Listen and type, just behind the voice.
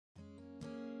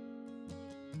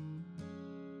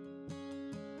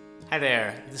Hi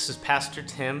there, this is Pastor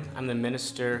Tim. I'm the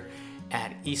minister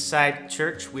at Eastside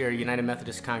Church. We are a United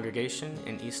Methodist congregation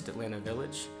in East Atlanta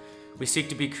Village. We seek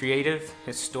to be creative,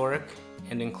 historic,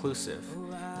 and inclusive.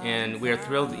 And we are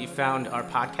thrilled that you found our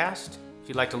podcast. If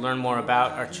you'd like to learn more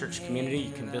about our church community,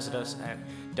 you can visit us at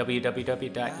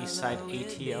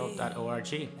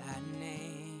www.eastsideatl.org.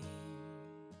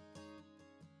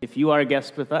 If you are a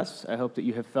guest with us, I hope that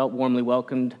you have felt warmly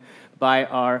welcomed by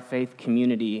our faith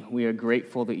community. We are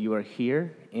grateful that you are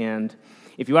here. And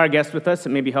if you are a guest with us, it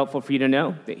may be helpful for you to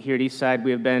know that here at Eastside,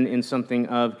 we have been in something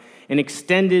of an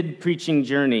extended preaching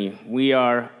journey. We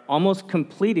are almost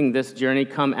completing this journey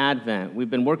come Advent. We've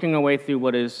been working our way through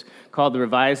what is called the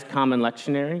Revised Common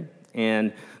Lectionary.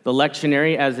 And the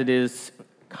lectionary, as it is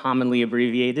commonly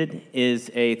abbreviated, is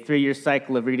a 3-year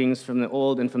cycle of readings from the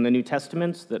Old and from the New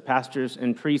Testaments that pastors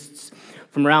and priests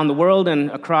from around the world and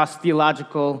across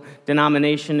theological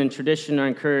denomination and tradition are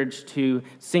encouraged to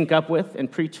sync up with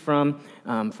and preach from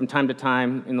time to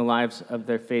time in the lives of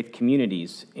their faith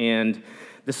communities. And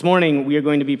this morning, we are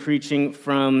going to be preaching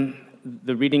from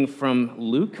the reading from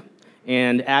Luke.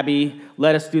 And Abby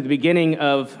led us through the beginning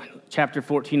of chapter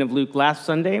 14 of Luke last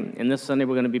Sunday, and this Sunday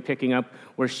we're going to be picking up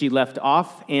where she left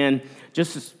off. And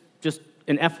just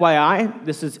an FYI,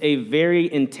 this is a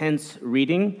very intense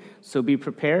reading, so be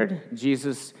prepared.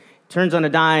 Jesus turns on a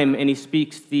dime and he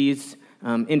speaks these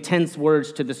intense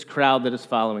words to this crowd that is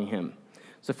following him.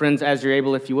 So friends, as you're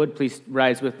able, if you would, please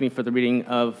rise with me for the reading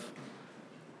of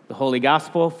the Holy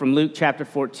Gospel from Luke chapter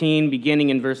 14, beginning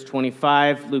in verse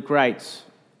 25. Luke writes,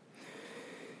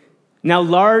 "Now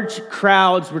large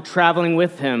crowds were traveling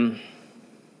with him,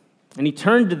 and he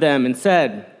turned to them and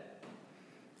said,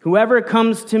 'Whoever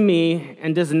comes to me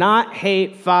and does not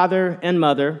hate father and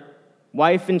mother,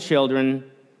 wife and children,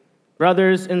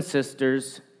 brothers and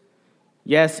sisters,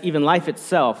 yes, even life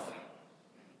itself,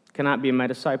 cannot be my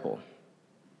disciple.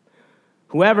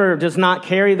 Whoever does not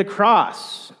carry the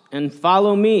cross and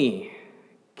follow me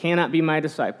cannot be my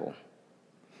disciple.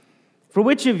 For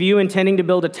which of you, intending to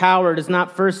build a tower, does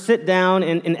not first sit down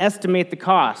and estimate the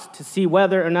cost to see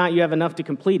whether or not you have enough to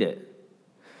complete it?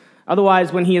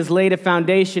 Otherwise, when he has laid a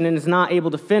foundation and is not able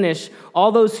to finish,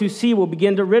 all those who see will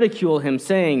begin to ridicule him,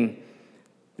 saying,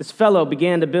 "This fellow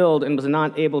began to build and was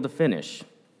not able to finish."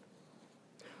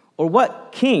 Or what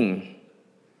king,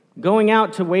 going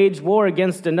out to wage war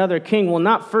against another king, will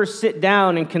not first sit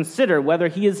down and consider whether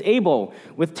he is able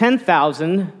with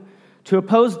 10,000 to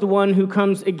oppose the one who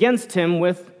comes against him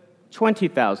with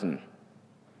 20,000?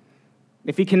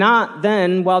 If he cannot,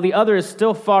 then, while the other is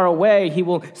still far away, he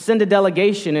will send a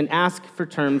delegation and ask for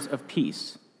terms of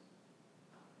peace.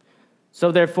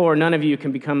 So therefore, none of you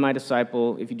can become my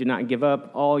disciple if you do not give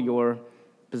up all your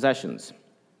possessions.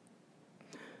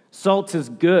 Salt is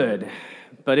good,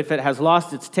 but if it has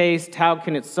lost its taste, how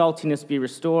can its saltiness be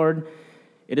restored?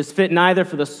 It is fit neither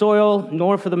for the soil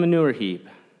nor for the manure heap.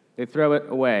 They throw it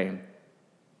away.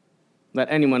 Let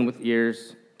anyone with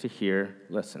ears to hear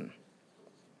listen."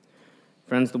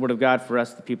 Friends, the word of God for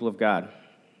us, the people of God.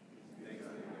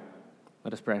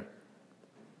 Let us pray.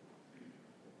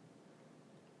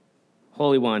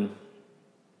 Holy One,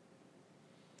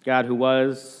 God who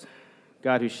was,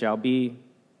 God who shall be,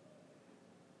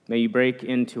 may you break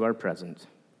into our present.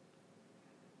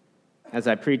 As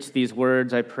I preach these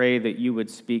words, I pray that you would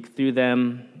speak through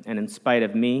them and in spite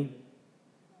of me.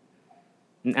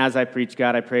 And as I preach,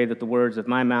 God, I pray that the words of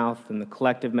my mouth and the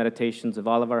collective meditations of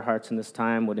all of our hearts in this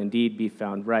time would indeed be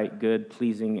found right, good,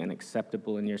 pleasing, and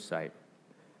acceptable in your sight.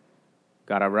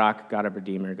 God, our rock, God, our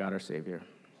Redeemer, God, our Savior.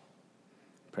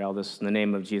 I pray all this in the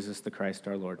name of Jesus the Christ,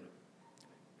 our Lord.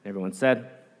 Everyone said,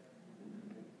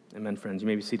 amen, friends. You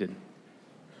may be seated.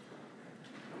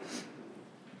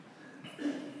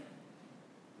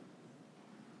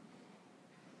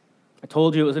 I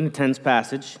told you it was an intense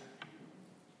passage.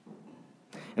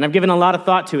 And I've given a lot of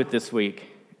thought to it this week.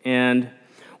 And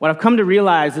what I've come to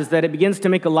realize is that it begins to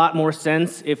make a lot more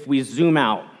sense if we zoom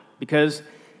out. Because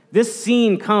this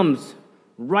scene comes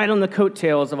right on the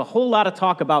coattails of a whole lot of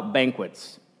talk about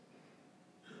banquets.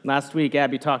 Last week,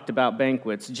 Abby talked about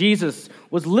banquets. Jesus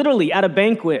was literally at a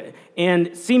banquet,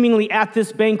 and seemingly at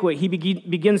this banquet, he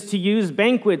begins to use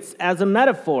banquets as a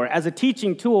metaphor, as a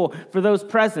teaching tool for those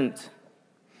present.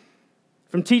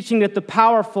 From teaching that the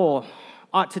powerful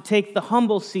ought to take the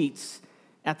humble seats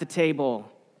at the table,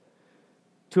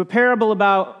 to a parable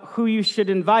about who you should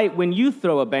invite when you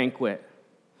throw a banquet,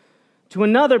 to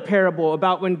another parable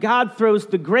about when God throws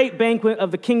the great banquet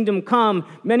of the kingdom come,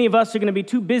 many of us are going to be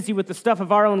too busy with the stuff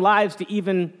of our own lives to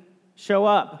even show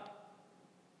up.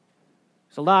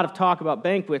 There's a lot of talk about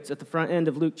banquets at the front end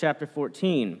of Luke chapter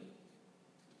 14.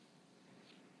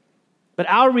 But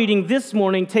our reading this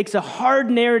morning takes a hard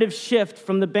narrative shift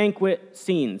from the banquet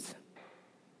scenes.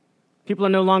 People are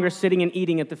no longer sitting and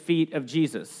eating at the feet of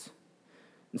Jesus.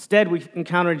 Instead, we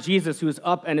encounter Jesus who is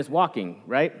up and is walking,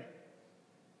 right?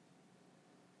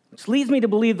 Which leads me to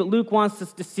believe that Luke wants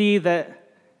us to see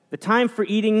that the time for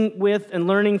eating with and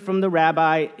learning from the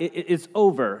rabbi is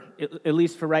over, at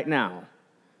least for right now.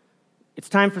 It's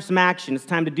time for some action. It's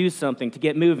time to do something, to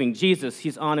get moving. Jesus,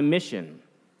 he's on a mission.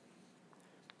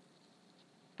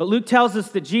 But Luke tells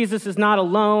us that Jesus is not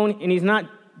alone, and he's not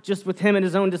just with him and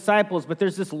his own disciples, but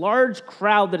there's this large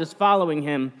crowd that is following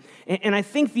him. And I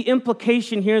think the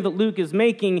implication here that Luke is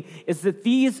making is that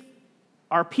these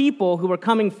are people who are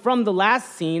coming from the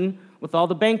last scene with all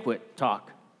the banquet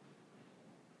talk.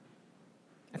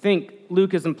 I think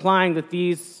Luke is implying that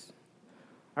these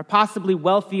are possibly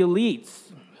wealthy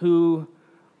elites who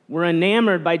were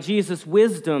enamored by Jesus'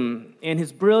 wisdom and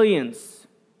his brilliance.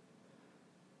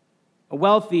 A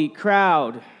wealthy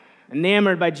crowd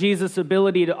enamored by Jesus'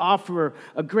 ability to offer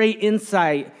a great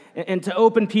insight and to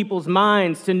open people's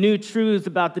minds to new truths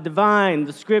about the divine,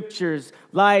 the scriptures,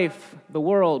 life, the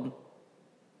world.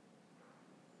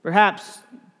 Perhaps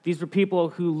these were people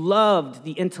who loved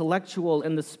the intellectual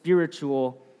and the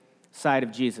spiritual side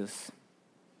of Jesus.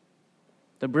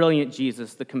 The brilliant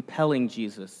Jesus, the compelling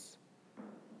Jesus.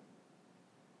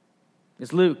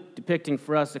 Is Luke depicting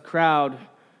for us a crowd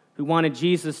who wanted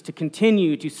Jesus to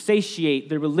continue to satiate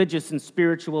their religious and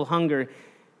spiritual hunger,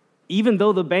 even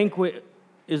though the banquet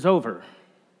is over?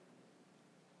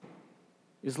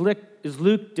 Is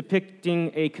Luke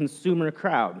depicting a consumer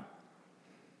crowd?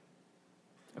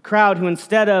 A crowd who,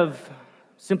 instead of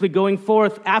simply going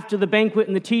forth after the banquet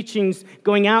and the teachings,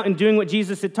 going out and doing what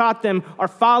Jesus had taught them, are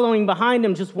following behind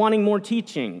him, just wanting more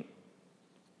teaching.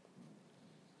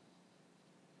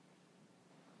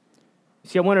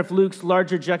 See, I wonder if Luke's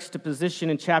larger juxtaposition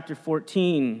in chapter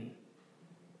 14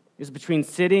 is between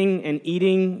sitting and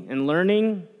eating and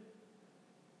learning,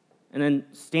 and then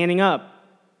standing up,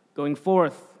 going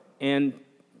forth, and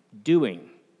doing.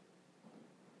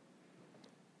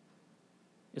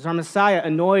 Is our Messiah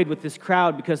annoyed with this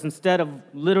crowd because instead of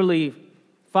literally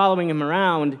following him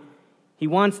around, he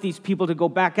wants these people to go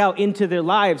back out into their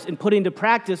lives and put into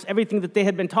practice everything that they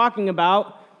had been talking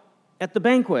about at the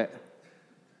banquet?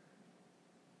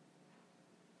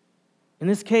 In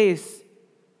this case,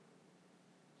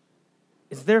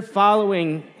 is their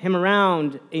following him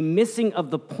around a missing of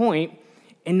the point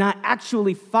and not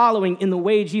actually following in the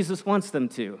way Jesus wants them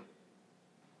to?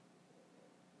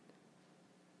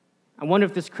 I wonder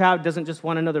if this crowd doesn't just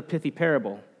want another pithy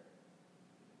parable.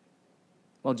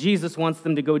 Well, Jesus wants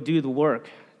them to go do the work,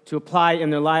 to apply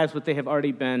in their lives what they have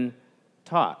already been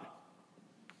taught.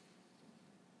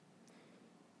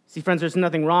 See, friends, there's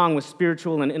nothing wrong with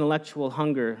spiritual and intellectual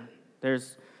hunger.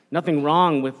 There's nothing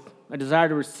wrong with a desire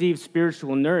to receive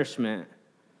spiritual nourishment.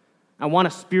 I want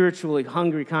a spiritually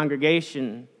hungry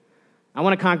congregation. I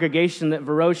want a congregation that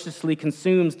voraciously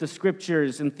consumes the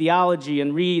scriptures and theology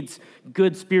and reads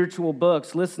good spiritual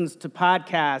books, listens to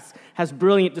podcasts, has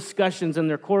brilliant discussions in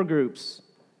their core groups.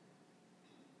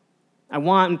 I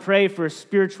want and pray for a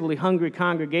spiritually hungry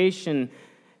congregation,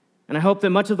 and I hope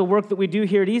that much of the work that we do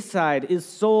here at Eastside is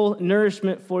soul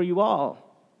nourishment for you all.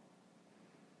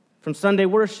 From Sunday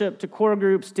worship to core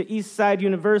groups to Eastside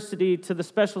University to the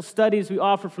special studies we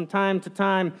offer from time to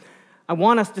time, I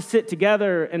want us to sit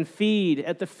together and feed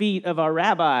at the feet of our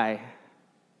rabbi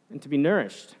and to be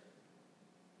nourished.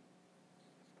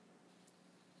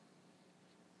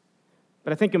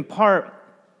 But I think in part,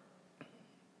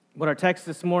 what our text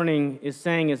this morning is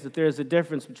saying is that there is a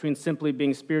difference between simply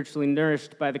being spiritually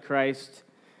nourished by the Christ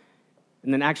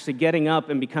and then actually getting up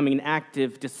and becoming an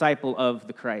active disciple of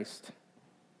the Christ.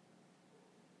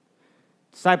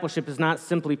 Discipleship is not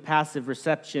simply passive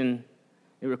reception.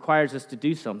 It requires us to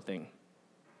do something.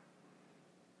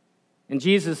 And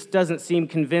Jesus doesn't seem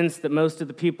convinced that most of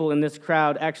the people in this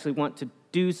crowd actually want to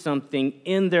do something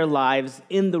in their lives,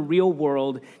 in the real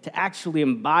world, to actually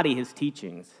embody his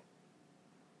teachings.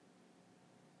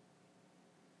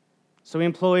 So he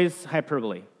employs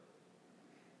hyperbole.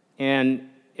 And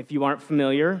if you aren't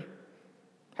familiar,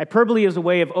 hyperbole is a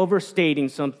way of overstating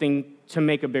something to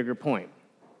make a bigger point.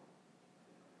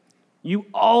 You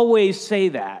always say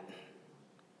that.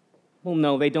 Well,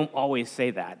 no, they don't always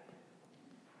say that.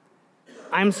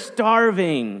 I'm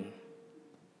starving.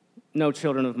 No,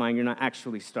 children of mine, you're not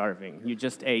actually starving. You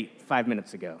just ate 5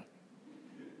 minutes ago.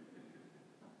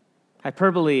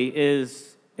 Hyperbole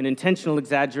is an intentional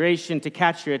exaggeration to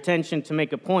catch your attention, to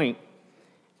make a point.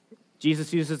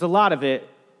 Jesus uses a lot of it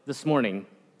this morning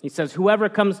He says, "Whoever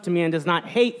comes to me and does not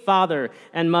hate father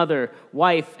and mother,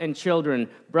 wife and children,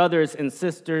 brothers and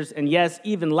sisters, and yes,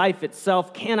 even life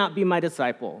itself, cannot be my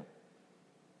disciple."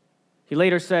 He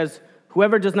later says,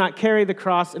 "Whoever does not carry the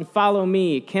cross and follow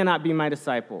me cannot be my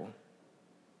disciple."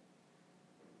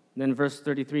 Then verse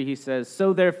 33, he says,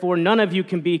 "So therefore, none of you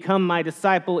can become my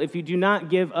disciple if you do not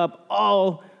give up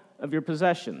all of your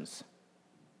possessions."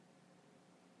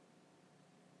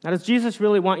 Now, does Jesus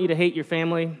really want you to hate your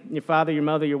family, your father, your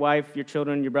mother, your wife, your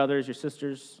children, your brothers, your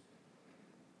sisters?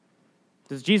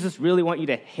 Does Jesus really want you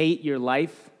to hate your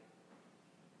life?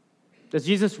 Does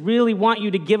Jesus really want you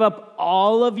to give up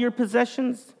all of your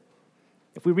possessions?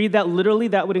 If we read that literally,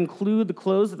 that would include the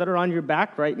clothes that are on your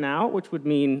back right now, which would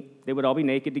mean they would all be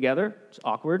naked together. It's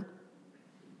awkward.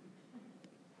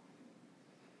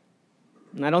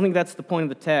 And I don't think that's the point of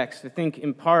the text. I think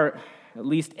in part, at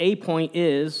least a point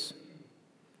is,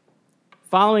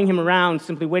 following him around,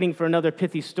 simply waiting for another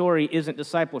pithy story, isn't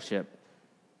discipleship.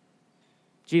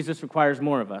 Jesus requires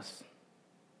more of us.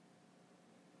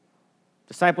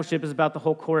 Discipleship is about the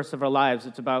whole course of our lives.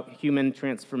 It's about human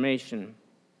transformation.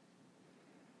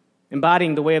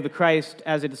 Embodying the way of the Christ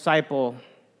as a disciple,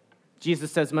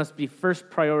 Jesus says, must be first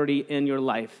priority in your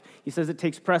life. He says it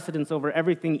takes precedence over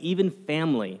everything, even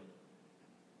family.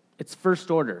 It's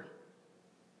first order.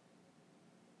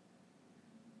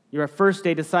 You're first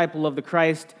a disciple of the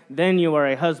Christ, then you are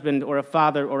a husband or a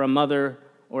father or a mother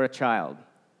or a child.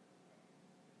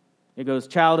 It goes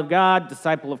child of God,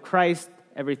 disciple of Christ,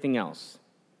 everything else.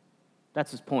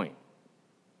 That's his point.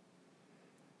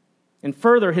 And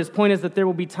further, his point is that there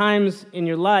will be times in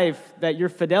your life that your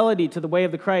fidelity to the way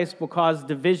of the Christ will cause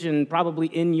division, probably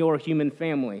in your human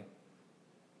family.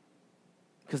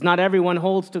 Because not everyone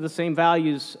holds to the same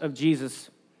values of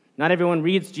Jesus. Not everyone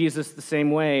reads Jesus the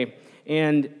same way.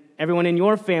 And everyone in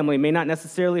your family may not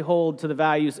necessarily hold to the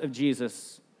values of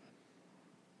Jesus.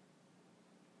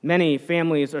 Many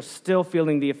families are still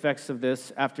feeling the effects of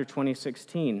this after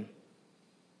 2016.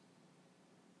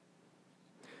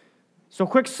 So, a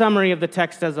quick summary of the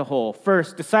text as a whole.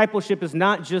 First, discipleship is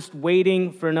not just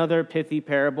waiting for another pithy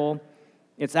parable.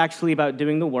 It's actually about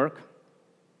doing the work.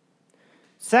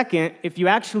 Second, if you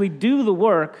actually do the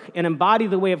work and embody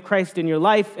the way of Christ in your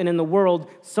life and in the world,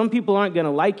 some people aren't going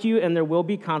to like you and there will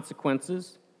be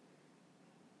consequences.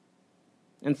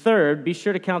 And third, be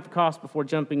sure to count the cost before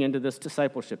jumping into this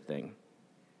discipleship thing.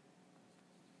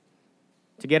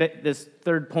 To get at this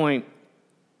third point,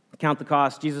 count the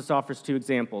cost, Jesus offers two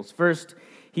examples. First,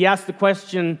 he asks the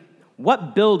question,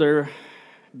 what builder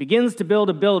begins to build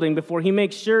a building before he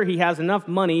makes sure he has enough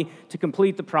money to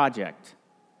complete the project?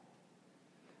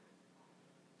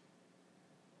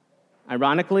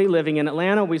 Ironically, living in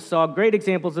Atlanta, we saw great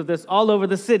examples of this all over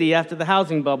the city after the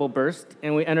housing bubble burst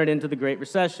and we entered into the Great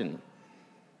Recession.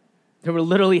 There were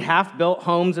literally half-built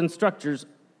homes and structures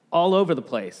all over the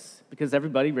place because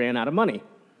everybody ran out of money.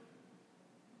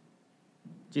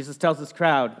 Jesus tells this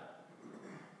crowd,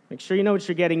 make sure you know what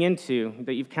you're getting into,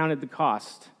 that you've counted the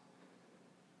cost.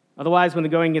 Otherwise, when the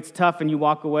going gets tough and you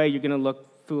walk away, you're going to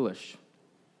look foolish.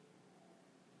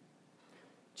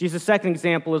 Jesus' second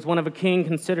example is one of a king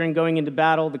considering going into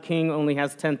battle. The king only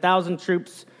has 10,000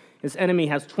 troops. His enemy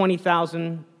has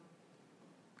 20,000.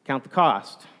 Count the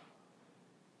cost.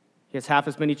 He has half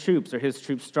as many troops. Are his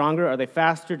troops stronger? Are they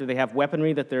faster? Do they have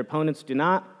weaponry that their opponents do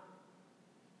not?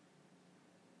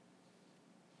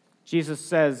 Jesus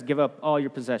says, give up all your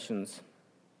possessions.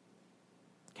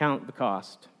 Count the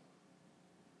cost.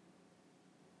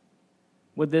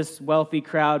 Would this wealthy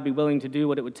crowd be willing to do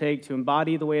what it would take to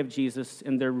embody the way of Jesus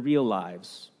in their real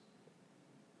lives?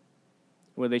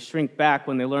 Or would they shrink back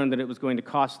when they learned that it was going to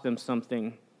cost them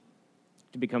something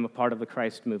to become a part of the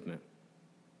Christ movement?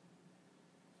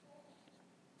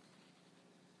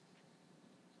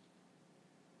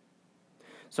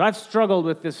 So I've struggled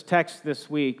with this text this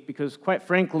week because, quite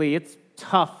frankly, it's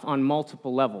tough on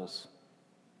multiple levels.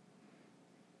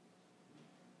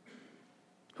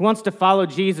 Who wants to follow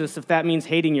Jesus if that means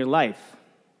hating your life?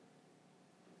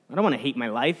 I don't want to hate my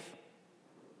life.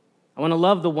 I want to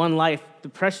love the one life, the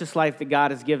precious life that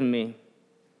God has given me.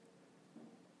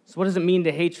 So what does it mean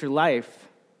to hate your life?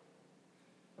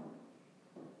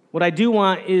 What I do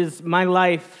want is my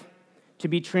life to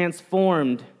be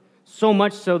transformed, so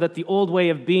much so that the old way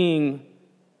of being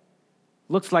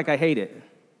looks like I hate it.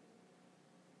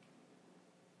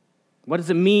 What does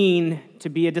it mean to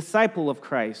be a disciple of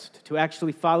Christ, to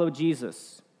actually follow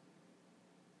Jesus?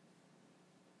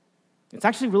 It's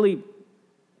actually really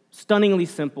stunningly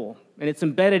simple, and it's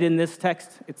embedded in this text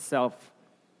itself.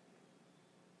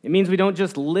 It means we don't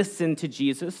just listen to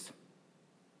Jesus.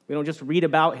 We don't just read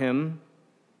about him.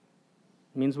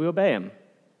 It means we obey him.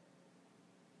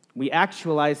 We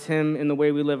actualize him in the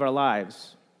way we live our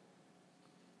lives.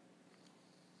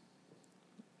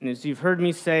 And as you've heard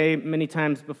me say many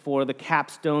times before, the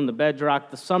capstone, the bedrock,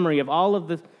 the summary of all of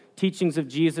the teachings of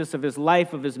Jesus, of his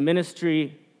life, of his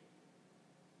ministry,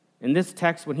 in this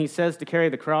text when he says to carry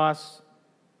the cross,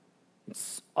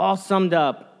 it's all summed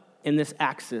up in this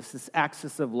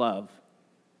axis of love.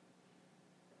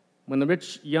 When the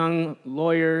rich young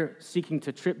lawyer seeking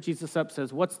to trip Jesus up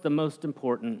says, what's the most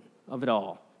important of it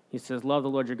all? He says, love the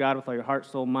Lord your God with all your heart,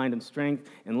 soul, mind, and strength,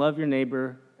 and love your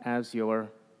neighbor as your.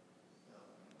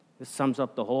 This sums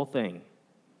up the whole thing.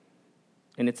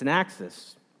 And it's an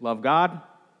axis. Love God,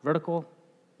 vertical.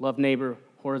 Love neighbor,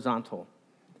 horizontal.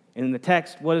 And in the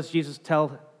text, what does Jesus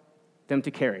tell them to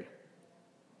carry?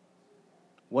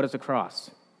 What is a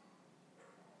cross?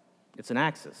 It's an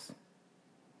axis.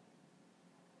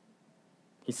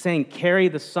 He's saying carry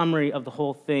the summary of the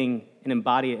whole thing and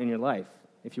embody it in your life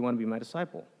if you want to be my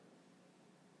disciple.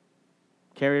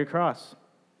 Carry your cross.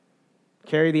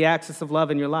 Carry the axis of love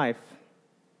in your life.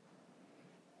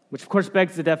 Which, of course,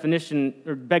 begs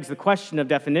the question of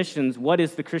definitions. What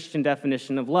is the Christian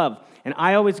definition of love? And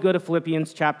I always go to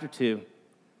Philippians chapter 2,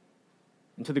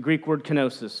 and to the Greek word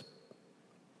kenosis,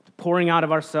 the pouring out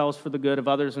of ourselves for the good of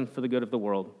others and for the good of the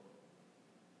world.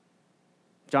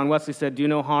 John Wesley said, do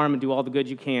no harm and do all the good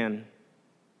you can.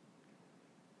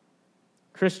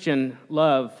 Christian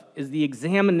love is the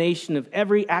examination of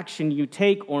every action you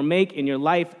take or make in your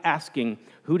life, asking,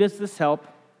 who does this help?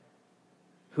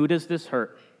 Who does this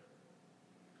hurt?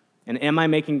 And am I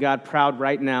making God proud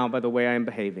right now by the way I am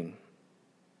behaving?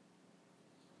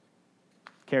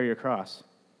 Carry your cross.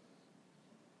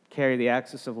 Carry the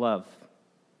axis of love.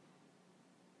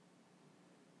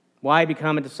 Why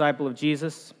become a disciple of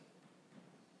Jesus?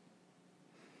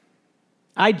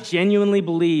 I genuinely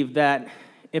believe that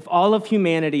if all of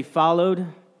humanity followed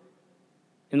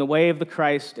in the way of the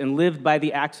Christ and lived by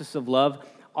the axis of love,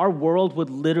 our world would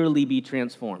literally be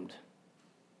transformed.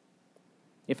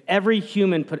 If every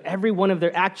human put every one of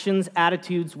their actions,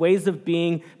 attitudes, ways of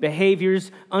being,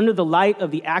 behaviors under the light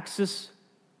of the axis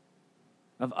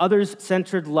of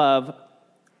others-centered love,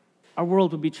 our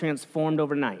world would be transformed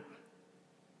overnight.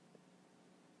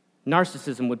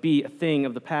 Narcissism would be a thing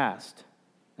of the past.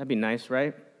 That'd be nice,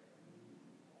 right?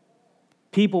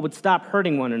 People would stop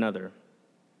hurting one another.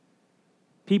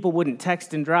 People wouldn't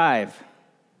text and drive.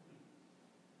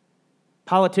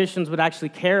 Politicians would actually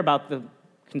care about the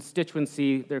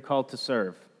constituency they're called to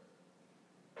serve.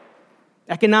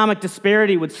 Economic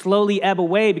disparity would slowly ebb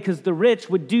away because the rich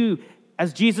would do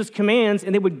as Jesus commands,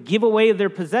 and they would give away their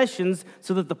possessions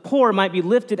so that the poor might be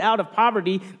lifted out of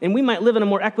poverty and we might live in a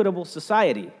more equitable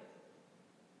society.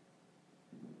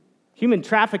 Human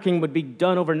trafficking would be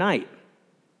done overnight.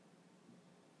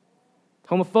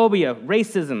 Homophobia,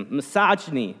 racism,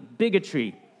 misogyny,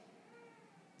 bigotry,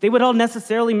 they would all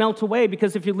necessarily melt away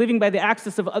because if you're living by the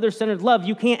axis of other-centered love,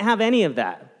 you can't have any of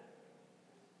that.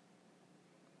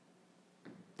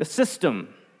 The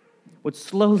system would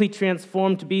slowly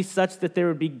transform to be such that there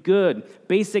would be good,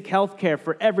 basic health care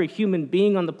for every human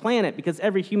being on the planet because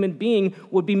every human being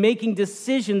would be making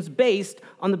decisions based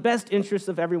on the best interests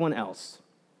of everyone else.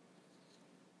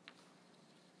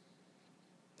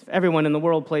 If everyone in the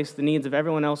world placed the needs of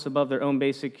everyone else above their own,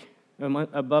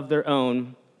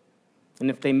 and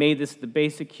if they made this the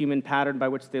basic human pattern by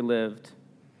which they lived,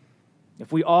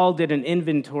 if we all did an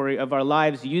inventory of our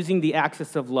lives using the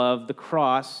axis of love, the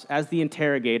cross, as the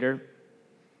interrogator,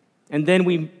 and then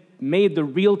we made the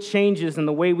real changes in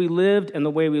the way we lived and the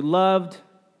way we loved,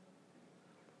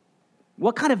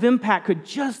 what kind of impact could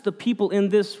just the people in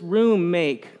this room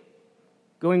make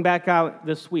going back out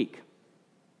this week?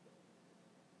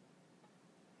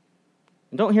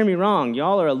 And don't hear me wrong,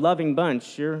 y'all are a loving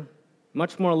bunch. You're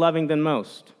much more loving than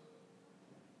most.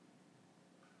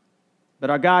 But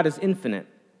our God is infinite,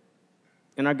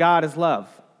 and our God is love.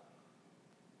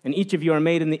 And each of you are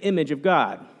made in the image of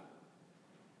God,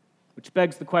 which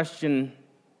begs the question,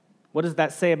 what does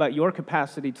that say about your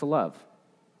capacity to love?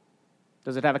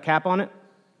 Does it have a cap on it?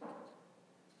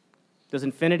 Does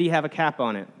infinity have a cap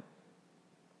on it?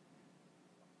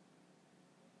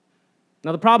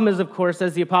 Now, the problem is, of course,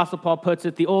 as the Apostle Paul puts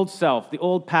it, the old self, the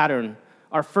old pattern,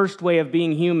 our first way of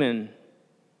being human,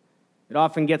 it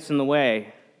often gets in the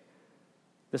way.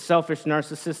 The selfish,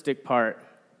 narcissistic part.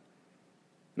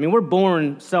 I mean, we're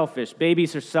born selfish.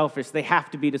 Babies are selfish. They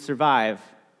have to be to survive.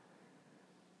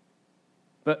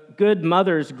 But good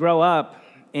mothers grow up,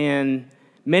 and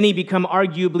many become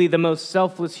arguably the most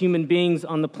selfless human beings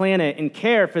on the planet and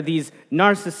care for these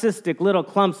narcissistic little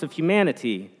clumps of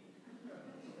humanity.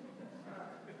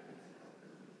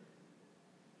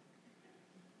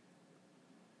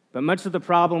 But much of the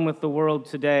problem with the world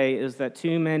today is that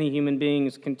too many human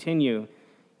beings continue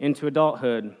into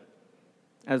adulthood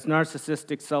as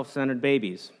narcissistic, self-centered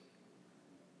babies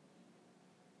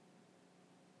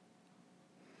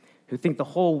who think the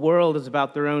whole world is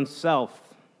about their own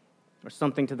self or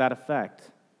something to that effect.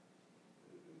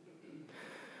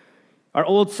 Our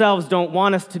old selves don't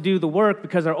want us to do the work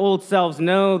because our old selves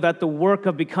know that the work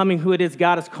of becoming who it is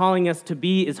God is calling us to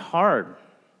be is hard.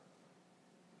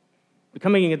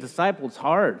 Becoming a disciple is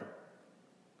hard.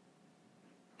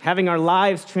 Having our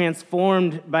lives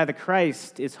transformed by the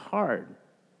Christ is hard.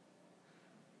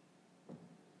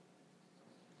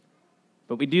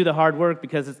 But we do the hard work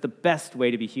because it's the best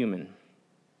way to be human.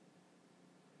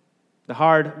 The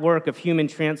hard work of human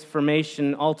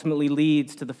transformation ultimately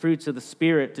leads to the fruits of the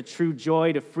Spirit, to true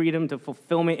joy, to freedom, to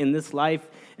fulfillment in this life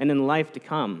and in life to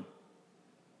come.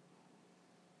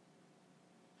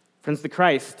 Friends, the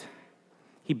Christ,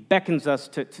 he beckons us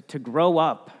to grow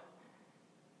up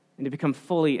and to become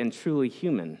fully and truly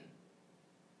human.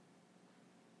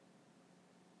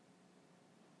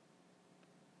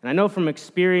 And I know from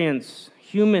experience,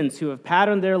 humans who have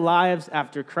patterned their lives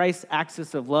after Christ's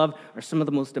axis of love are some of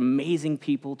the most amazing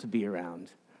people to be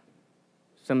around.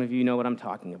 Some of you know what I'm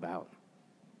talking about.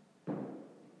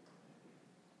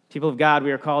 People of God,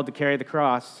 we are called to carry the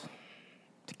cross,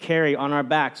 to carry on our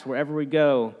backs wherever we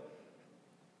go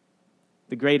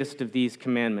the greatest of these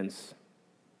commandments.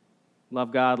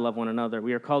 Love God, love one another.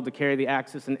 We are called to carry the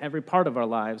axis in every part of our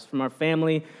lives, from our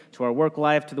family to our work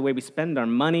life, to the way we spend our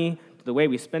money, to the way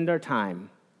we spend our time.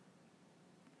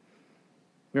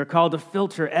 We are called to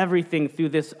filter everything through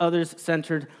this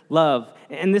others-centered love.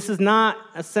 And this is not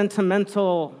a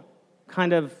sentimental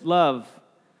kind of love.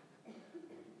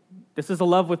 This is a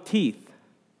love with teeth.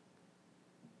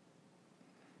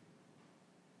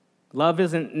 Love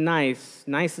isn't nice.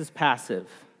 Nice is passive.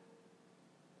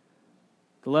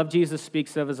 The love Jesus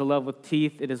speaks of is a love with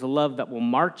teeth. It is a love that will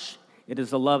march. It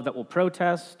is a love that will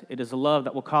protest. It is a love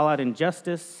that will call out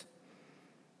injustice.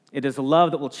 It is a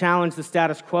love that will challenge the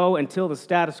status quo until the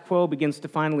status quo begins to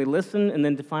finally listen and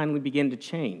then to finally begin to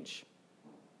change.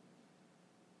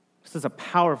 This is a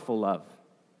powerful love.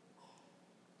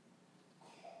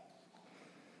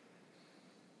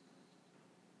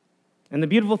 And the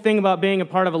beautiful thing about being a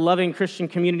part of a loving Christian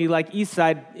community like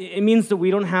Eastside, it means that we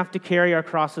don't have to carry our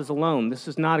crosses alone. This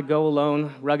is not a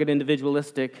go-alone, rugged,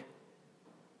 individualistic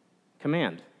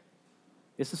command.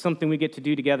 This is something we get to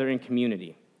do together in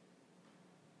community.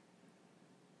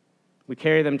 We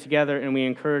carry them together and we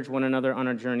encourage one another on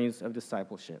our journeys of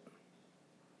discipleship.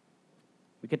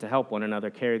 We get to help one another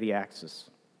carry the axis.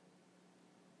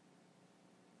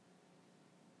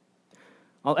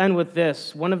 I'll end with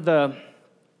this. One of the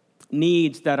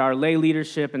needs that our lay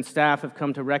leadership and staff have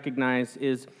come to recognize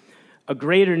is a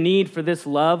greater need for this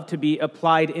love to be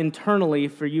applied internally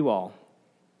for you all.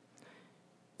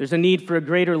 There's a need for a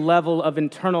greater level of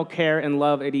internal care and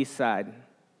love at Eastside.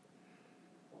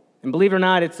 And believe it or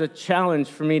not, it's a challenge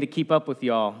for me to keep up with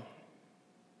y'all.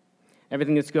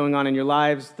 Everything that's going on in your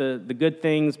lives, the good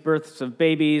things, births of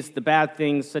babies, the bad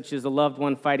things, such as a loved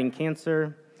one fighting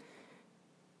cancer.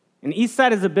 And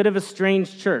Eastside is a bit of a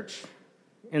strange church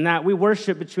in that we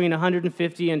worship between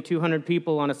 150 and 200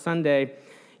 people on a Sunday,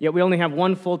 yet we only have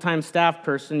one full-time staff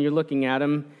person, you're looking at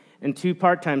him, and two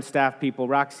part-time staff people,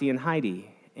 Roxy and Heidi.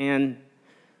 And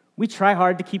we try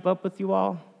hard to keep up with you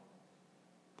all.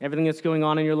 Everything that's going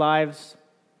on in your lives.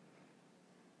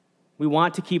 We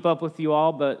want to keep up with you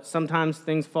all, but sometimes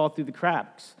things fall through the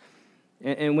cracks.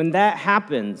 And when that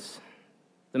happens,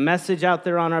 the message out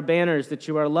there on our banners that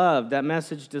you are loved, that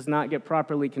message does not get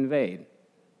properly conveyed.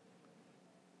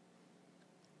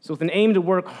 So with an aim to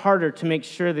work harder to make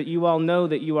sure that you all know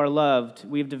that you are loved,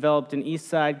 we've developed an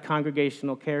Eastside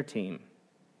congregational care team.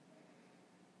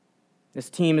 This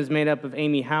team is made up of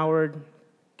Amy Howard,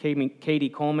 Katie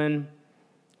Coleman,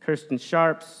 Kirsten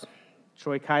Sharps,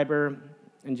 Troy Kyber,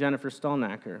 and Jennifer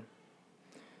Stolnacker.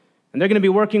 And they're going to be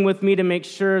working with me to make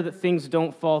sure that things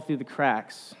don't fall through the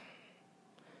cracks.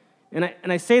 And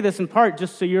I say this in part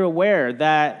just so you're aware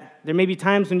that there may be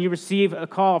times when you receive a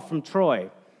call from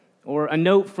Troy, or a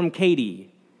note from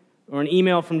Katie, or an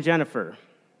email from Jennifer.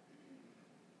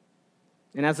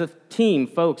 And as a team,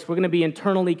 folks, we're going to be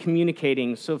internally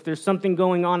communicating. So if there's something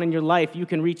going on in your life, you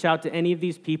can reach out to any of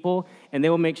these people, and they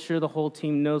will make sure the whole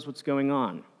team knows what's going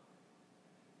on.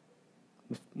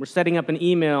 We're setting up an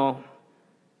email,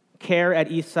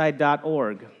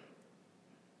 care@eastside.org,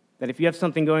 that if you have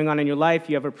something going on in your life,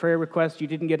 you have a prayer request, you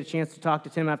didn't get a chance to talk to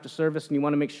Tim after service, and you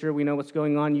want to make sure we know what's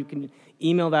going on, you can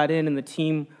email that in, and the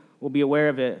team will be aware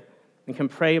of it and can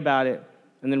pray about it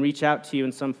and then reach out to you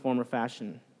in some form or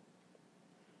fashion.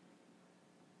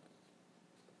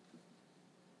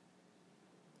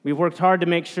 We've worked hard to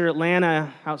make sure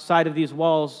Atlanta, outside of these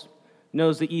walls,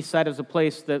 knows the East Side is a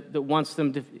place that wants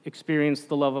them to experience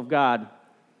the love of God.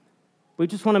 We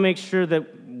just want to make sure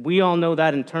that we all know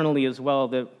that internally as well,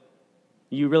 that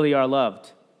you really are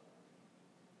loved.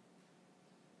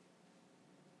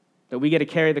 That we get to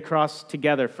carry the cross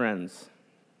together, friends.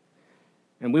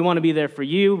 And we want to be there for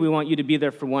you. We want you to be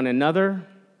there for one another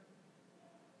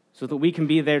so that we can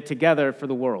be there together for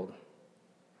the world.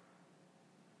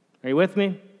 Are you with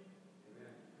me?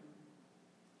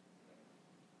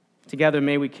 Together,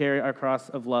 may we carry our cross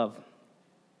of love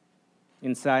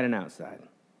inside and outside.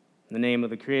 In the name of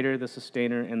the Creator, the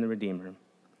Sustainer, and the Redeemer.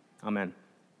 Amen.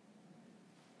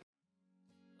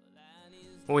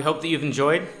 Well, we hope that you've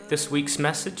enjoyed this week's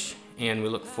message, and we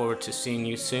look forward to seeing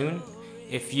you soon.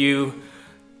 If you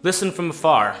listen from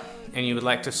afar and you would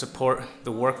like to support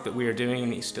the work that we are doing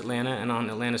in East Atlanta and on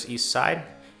Atlanta's East Side,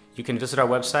 you can visit our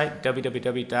website,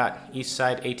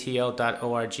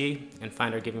 www.eastsideatl.org, and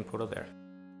find our giving portal there.